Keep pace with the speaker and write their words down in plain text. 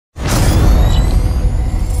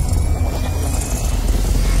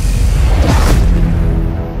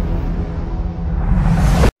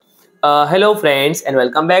Hello friends and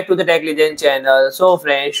welcome back to the Tech Legend channel. So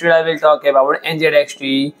friends, today I will talk about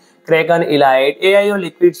NZXT Kraken Elite AIO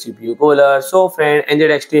liquid CPU cooler. So friend,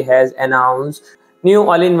 NZXT has announced new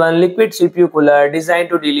all-in-one liquid CPU cooler designed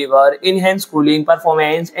to deliver enhanced cooling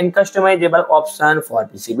performance and customizable option for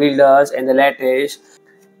PC builders, and the latest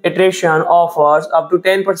iteration offers up to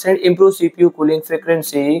 10% improved CPU cooling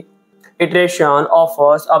frequency. Iteration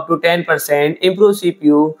offers up to 10% improved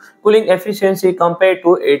CPU cooling efficiency compared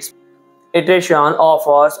to its iteration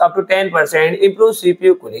offers up to 10% improved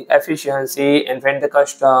CPU cooling efficiency, and when the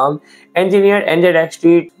custom engineered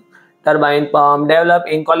NZXT turbine pump developed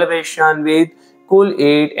in collaboration with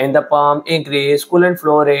CoolIT, and the pump increase coolant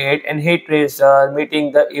flow rate and heat pressure,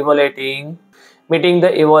 meeting the evolving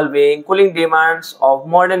cooling demands of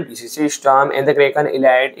modern PC system. And the Kraken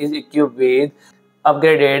Elite is equipped with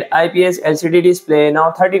upgraded IPS LCD display,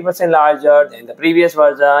 now 30% larger than the previous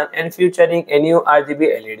version and featuring a new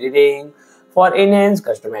RGB LED ring for enhanced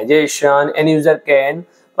customization. And user can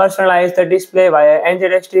personalize the display via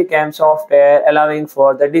NZXT CAM software, allowing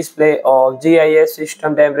for the display of GIS,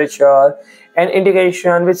 system temperature, and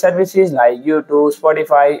integration with services like YouTube,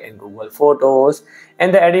 Spotify, and Google Photos.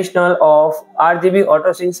 And the additional of RGB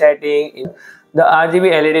auto sync setting in the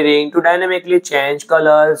RGB LED ring to dynamically change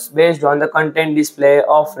colors based on the content display,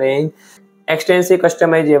 offering extensive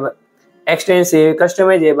customizable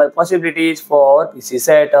possibilities for PC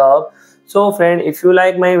setup. So friend, if you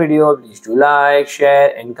like my video, please do like,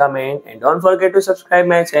 share and comment, and don't forget to subscribe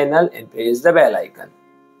my channel and press the bell icon.